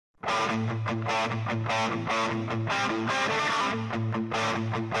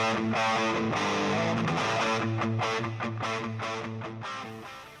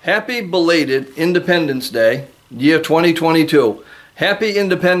Happy belated Independence Day, year 2022. Happy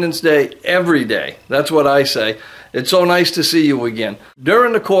Independence Day every day. That's what I say. It's so nice to see you again.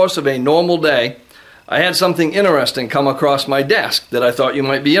 During the course of a normal day, I had something interesting come across my desk that I thought you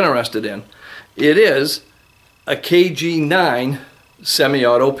might be interested in. It is a KG9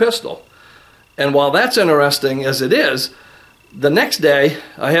 semi-auto pistol. And while that's interesting as it is, the next day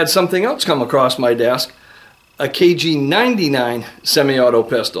I had something else come across my desk, a KG99 semi-auto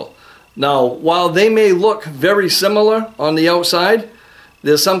pistol. Now, while they may look very similar on the outside,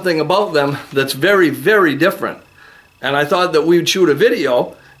 there's something about them that's very, very different. And I thought that we'd shoot a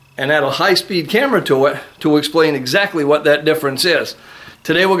video and add a high-speed camera to it to explain exactly what that difference is.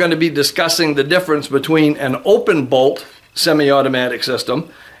 Today we're going to be discussing the difference between an open bolt semi-automatic system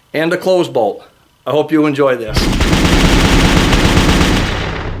and a closed bolt. I hope you enjoy this.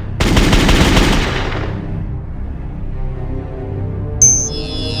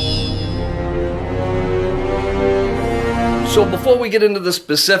 So before we get into the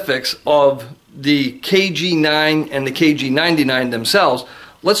specifics of the KG9 and the KG99 themselves,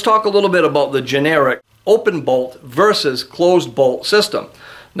 let's talk a little bit about the generic open bolt versus closed bolt system.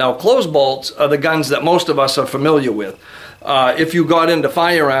 Now, closed bolts are the guns that most of us are familiar with. If you got into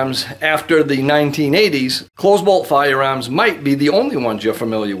firearms after the 1980s, closed bolt firearms might be the only ones you're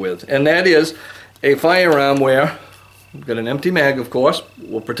familiar with. And that is a firearm where, you've got an empty mag, of course,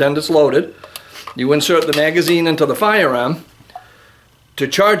 we'll pretend it's loaded. You insert the magazine into the firearm. To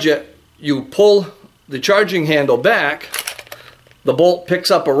charge it, you pull the charging handle back, the bolt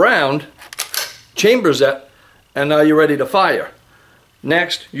picks up a round, chambers it, and now you're ready to fire.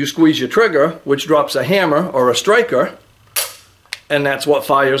 Next, you squeeze your trigger, which drops a hammer or a striker, and that's what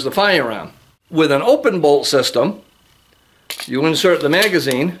fires the firearm. With an open bolt system, you insert the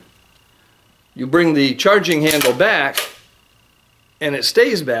magazine, you bring the charging handle back, and it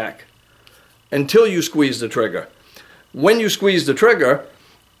stays back until you squeeze the trigger. When you squeeze the trigger,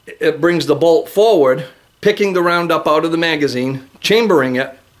 it brings the bolt forward, picking the round up out of the magazine, chambering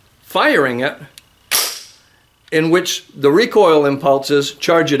it, firing it, in which the recoil impulses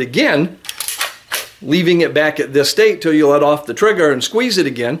charge it again, leaving it back at this state till you let off the trigger and squeeze it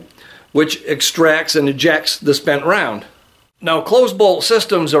again, which extracts and ejects the spent round. Now, closed bolt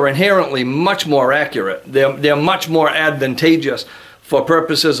systems are inherently much more accurate. They're much more advantageous for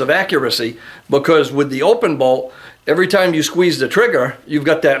purposes of accuracy, because with the open bolt, every time you squeeze the trigger, you've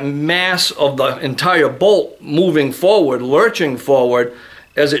got that mass of the entire bolt moving forward, lurching forward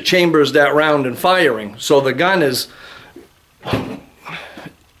as it chambers that round and firing. So the gun is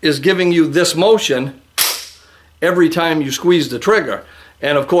giving you this motion every time you squeeze the trigger.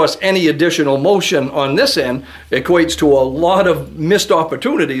 And of course, any additional motion on this end equates to a lot of missed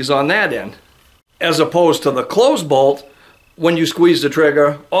opportunities on that end. As opposed to the closed bolt, when you squeeze the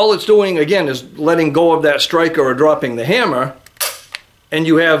trigger, all it's doing again is letting go of that striker or dropping the hammer, and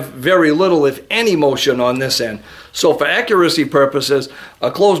you have very little, if any, motion on this end. So for accuracy purposes,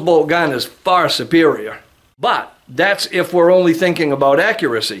 a closed bolt gun is far superior. But that's if we're only thinking about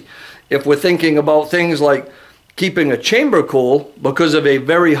accuracy. If we're thinking about things like keeping a chamber cool because of a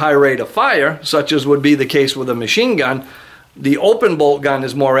very high rate of fire, such as would be the case with a machine gun, the open bolt gun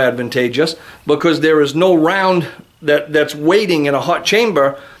is more advantageous because there is no round that's waiting in a hot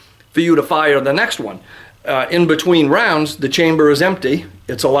chamber for you to fire the next one. In between rounds, the chamber is empty,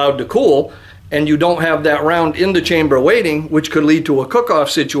 it's allowed to cool, and you don't have that round in the chamber waiting, which could lead to a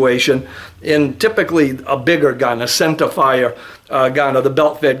cook-off situation in typically a bigger gun, a center-fire gun, or the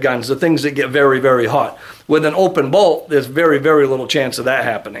belt-fed guns, the things that get very, very hot. With an open bolt, there's very, very little chance of that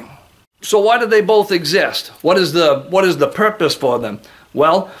happening. So why do they both exist? What is the purpose for them?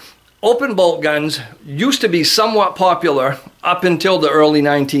 Well, open bolt guns used to be somewhat popular up until the early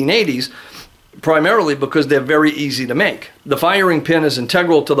 1980s, primarily because they're very easy to make. The firing pin is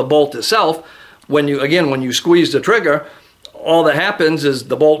integral to the bolt itself. When you squeeze the trigger, all that happens is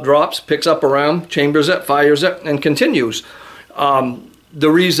the bolt drops, picks up a round, chambers it, fires it, and continues.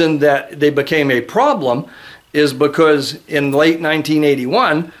 The reason that they became a problem is because in late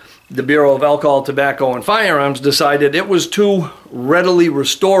 1981, the Bureau of Alcohol, Tobacco, and Firearms decided it was too readily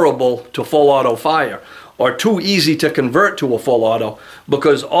restorable to full auto fire, or too easy to convert to a full auto,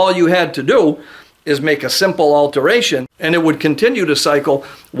 because all you had to do is make a simple alteration and it would continue to cycle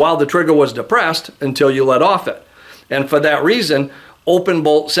while the trigger was depressed until you let off it. And for that reason, open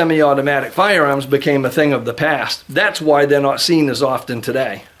bolt semi-automatic firearms became a thing of the past. That's why they're not seen as often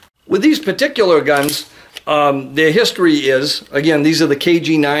today. With these particular guns, their history is, again, these are the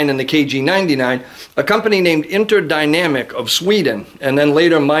KG9 and the KG99, a company named Interdynamic of Sweden, and then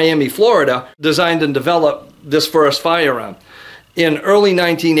later Miami, Florida, designed and developed this first firearm. In early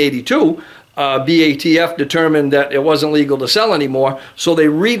 1982, BATF determined that it wasn't legal to sell anymore, so they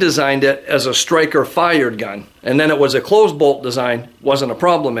redesigned it as a striker fired gun. And then it was a closed bolt design, wasn't a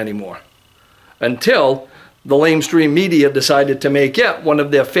problem anymore. Until the lamestream media decided to make it one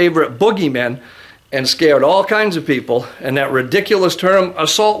of their favorite boogeymen and scared all kinds of people, and that ridiculous term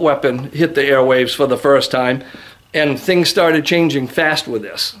assault weapon hit the airwaves for the first time, and things started changing fast with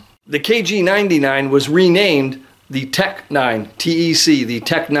this. The KG99 was renamed the Tech 9, T-E-C, the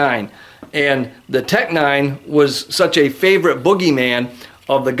Tech 9. And the Tech 9 was such a favorite boogeyman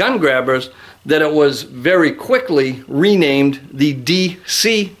of the gun grabbers that it was very quickly renamed the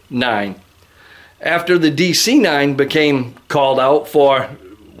DC-9. After the DC-9 became called out for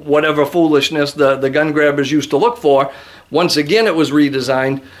whatever foolishness the gun grabbers used to look for, once again it was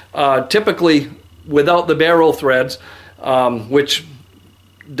redesigned, typically without the barrel threads, which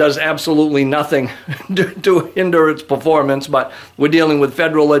does absolutely nothing to hinder its performance, but we're dealing with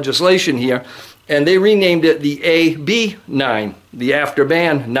federal legislation here, and they renamed it the AB9, the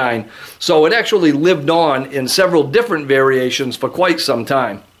Afterban 9. So it actually lived on in several different variations for quite some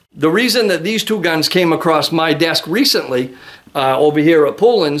time. The reason that these two guns came across my desk recently over here at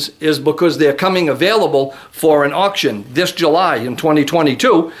Poulan's is because they're coming available for an auction this July in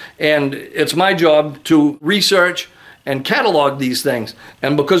 2022, and it's my job to research and catalog these things.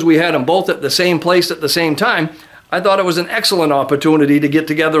 And because we had them both at the same place at the same time, I thought it was an excellent opportunity to get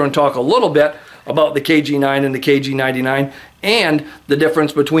together and talk a little bit about the KG9 and the KG99 and the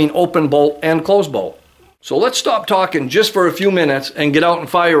difference between open bolt and closed bolt. So let's stop talking just for a few minutes and get out and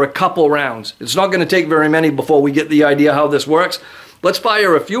fire a couple rounds. It's not going to take very many before we get the idea how this works. Let's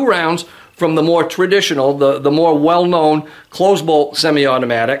fire a few rounds from the more traditional, the more well-known closed bolt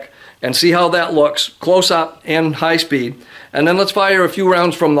semi-automatic, and see how that looks close up and high speed. And then let's fire a few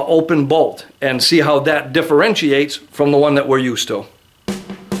rounds from the open bolt and see how that differentiates from the one that we're used to.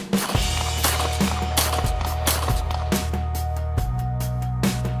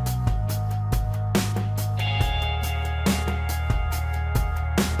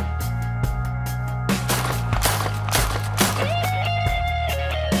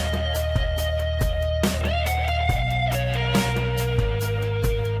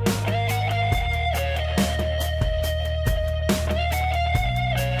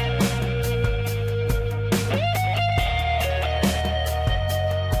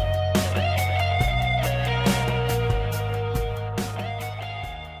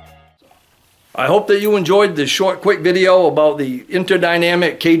 I hope that you enjoyed this short, quick video about the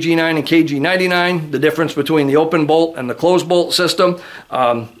Interdynamic KG9 and KG99, the difference between the open bolt and the closed bolt system.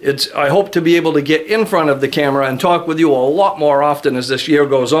 I hope to be able to get in front of the camera and talk with you a lot more often as this year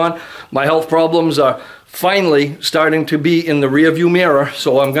goes on. My health problems are finally starting to be in the rearview mirror,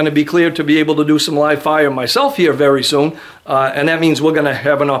 so I'm going to be cleared to be able to do some live fire myself here very soon, and that means we're going to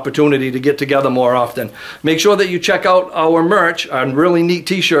have an opportunity to get together more often. Make sure that you check out our merch, our really neat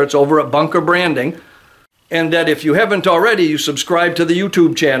t-shirts over at Bunker Branding, and that if you haven't already, you subscribe to the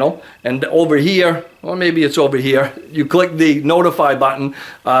YouTube channel, and over here, or maybe it's over here, you click the notify button,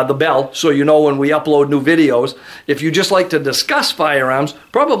 the bell, so you know when we upload new videos. If you just like to discuss firearms,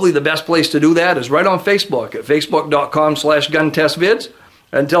 probably the best place to do that is right on Facebook at facebook.com/guntestvids.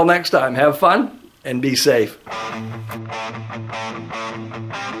 Until next time, have fun and be safe.